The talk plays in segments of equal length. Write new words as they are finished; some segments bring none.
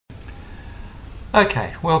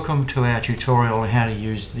Okay, welcome to our tutorial on how to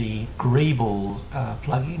use the Greeble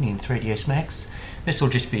plugin in 3ds Max. This will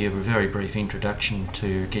just be a very brief introduction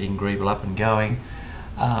to getting Greeble up and going,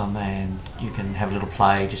 and you can have a little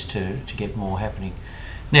play just to get more happening.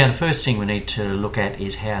 Now the first thing we need to look at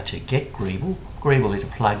is how to get Greeble. Greeble is a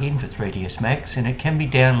plugin for 3ds Max and it can be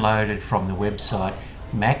downloaded from the website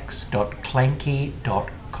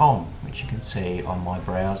max.clanky.com, which you can see on my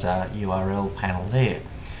browser URL panel there.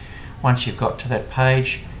 Once you've got to that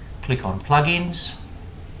page, click on plugins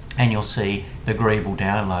and you'll see the Greeble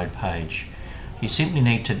download page. You simply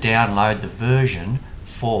need to download the version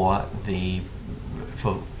for the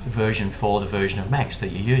version of Max that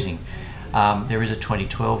you're using. There is a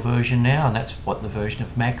 2012 version now, and that's what the version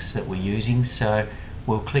of Max that we're using, so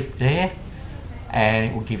we'll click there and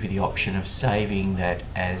it will give you the option of saving that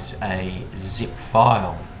as a zip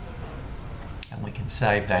file, and we can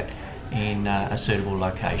save that in a suitable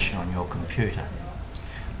location on your computer.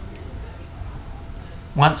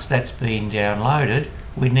 Once that's been downloaded,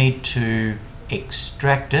 we need to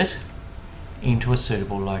extract it into a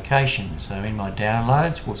suitable location. So in my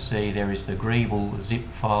downloads, we'll see there is the Greeble zip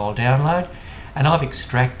file download, and I've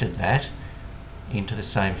extracted that into the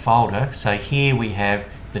same folder. So here we have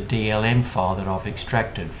the DLM file that I've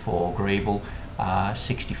extracted for Greeble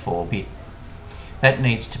 64-bit. That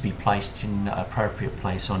needs to be placed in an appropriate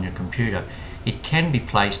place on your computer. It can be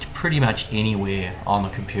placed pretty much anywhere on the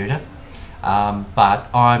computer, but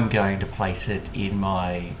I'm going to place it in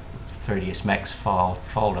my 3ds Max file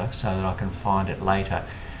folder so that I can find it later.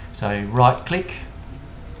 So right click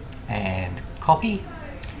and copy,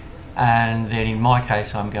 and then in my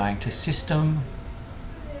case I'm going to System,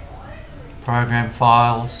 Program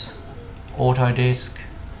Files, Autodesk,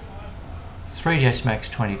 3ds Max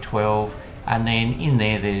 2012, and then in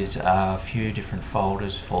there's a few different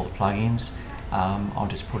folders for the plugins. I'll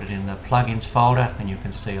just put it in the plugins folder and you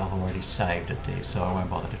can see I've already saved it there, so I won't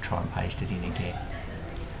bother to try and paste it in again.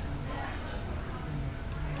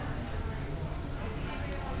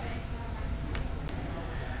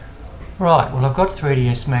 Right, well I've got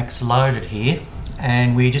 3ds Max loaded here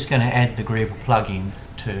and we're just going to add the Greeble plugin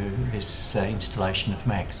to this installation of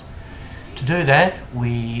Max. To do that,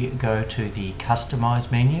 we go to the Customize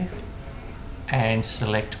menu and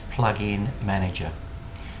select Plugin Manager.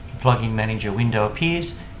 The Plugin Manager window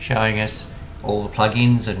appears, showing us all the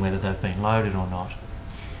plugins and whether they've been loaded or not.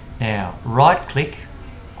 Now right click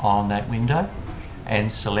on that window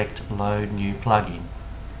and select Load New Plugin.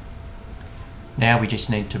 Now we just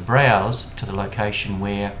need to browse to the location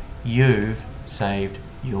where you've saved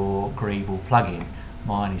your Greeble plugin.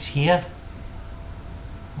 Mine is here.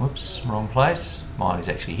 Whoops, wrong place. Mine is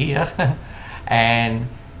actually here. And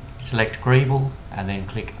select Greeble and then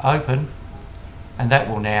click Open, and that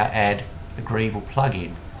will now add the Greeble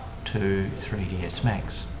plugin to 3ds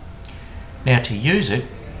Max. Now to use it,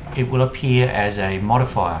 it will appear as a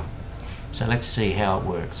modifier. So let's see how it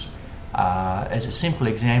works. As a simple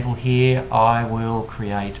example here, I will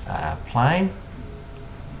create a plane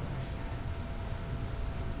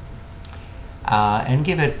and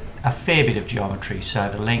give it a fair bit of geometry. So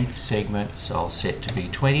the length segments I'll set to be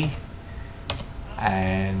 20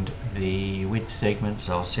 and the width segments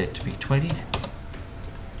I'll set to be 20. And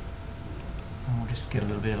we'll just get a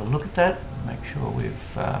little bit of a look at that, make sure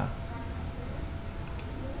we've got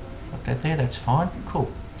that there. That's fine,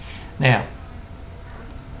 cool. Now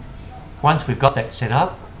once we've got that set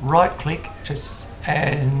up, right click just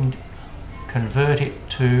and convert it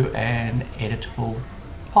to an editable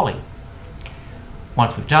poly.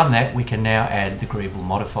 Once we've done that, we can now add the Greeble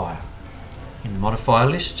modifier. In the modifier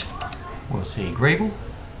list we'll see Greeble,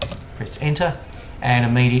 press enter, and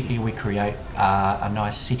immediately we create a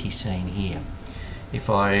nice city scene here. If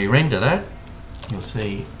I render that, you'll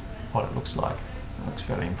see what it looks like. It looks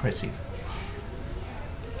very impressive.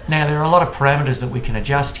 Now there are a lot of parameters that we can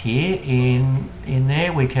adjust here. In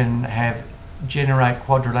there we can have generate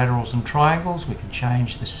quadrilaterals and triangles. We can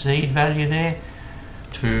change the seed value there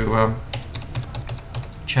to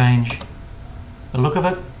change the look of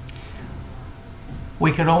it.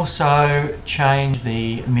 We can also change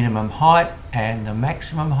the minimum height and the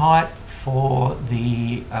maximum height for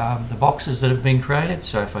the boxes that have been created.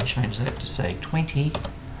 So if I change that to say 20,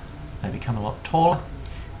 they become a lot taller.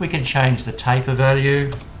 We can change the taper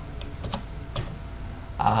value,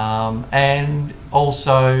 and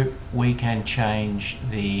also we can change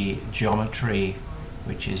the geometry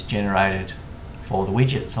which is generated for the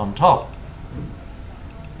widgets on top.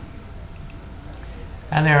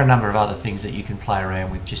 And there are a number of other things that you can play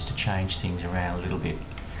around with just to change things around a little bit.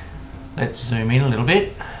 Let's zoom in a little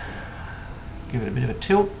bit, give it a bit of a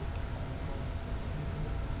tilt.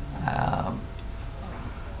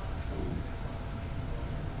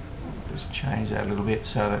 change that a little bit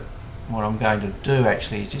so that what I'm going to do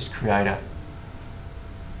actually is just create a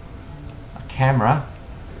camera.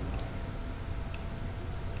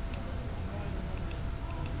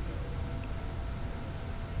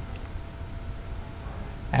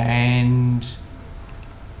 And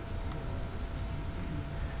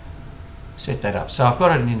set that up. So I've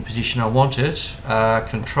got it in the position I want it.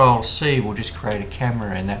 Control C will just create a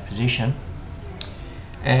camera in that position.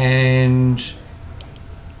 And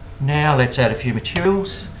now let's add a few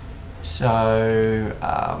materials. So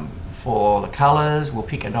for the colours, we'll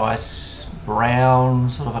pick a nice brown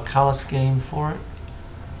sort of a colour scheme for it.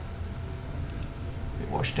 A bit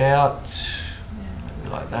washed out, maybe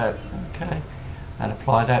like that, okay. And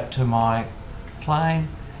apply that to my plane.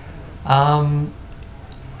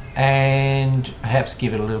 And perhaps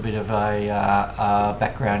give it a little bit of a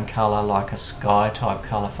background colour, like a sky type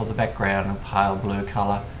colour for the background, and pale blue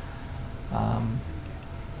colour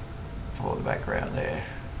for the background there.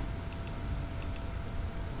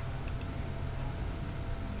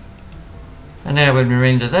 And now when we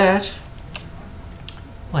render that,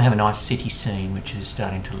 we'll have a nice city scene which is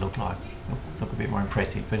starting to look a bit more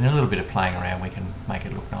impressive, but in a little bit of playing around we can make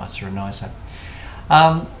it look nicer and nicer.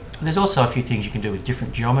 There's also a few things you can do with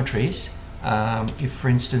different geometries. If, for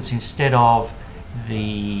instance, instead of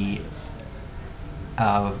the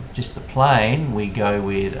just the plane, we go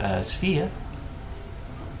with a sphere,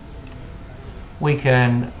 we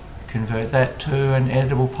can convert that to an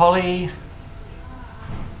editable poly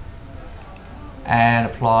and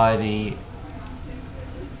apply the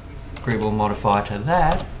Greeble modifier to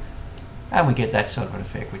that, and we get that sort of an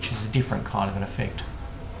effect, which is a different kind of an effect.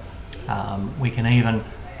 We can even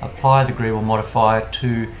apply the Greeble modifier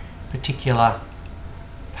to particular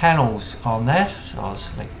panels on that. So I'll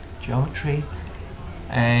select geometry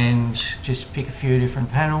and just pick a few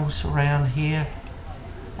different panels around here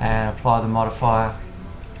and apply the modifier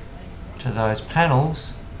to those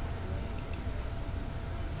panels.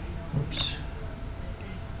 Oops.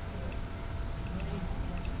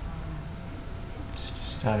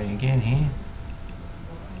 Starting again here.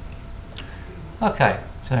 Okay,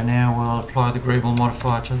 so now we'll apply the Greeble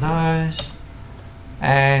modifier to those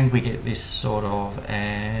and we get this sort of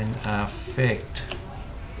an effect.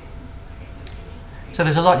 So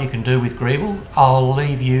there's a lot you can do with Greeble. I'll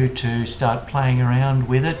leave you to start playing around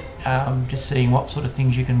with it, just seeing what sort of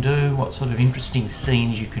things you can do, what sort of interesting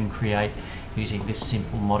scenes you can create using this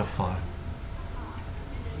simple modifier.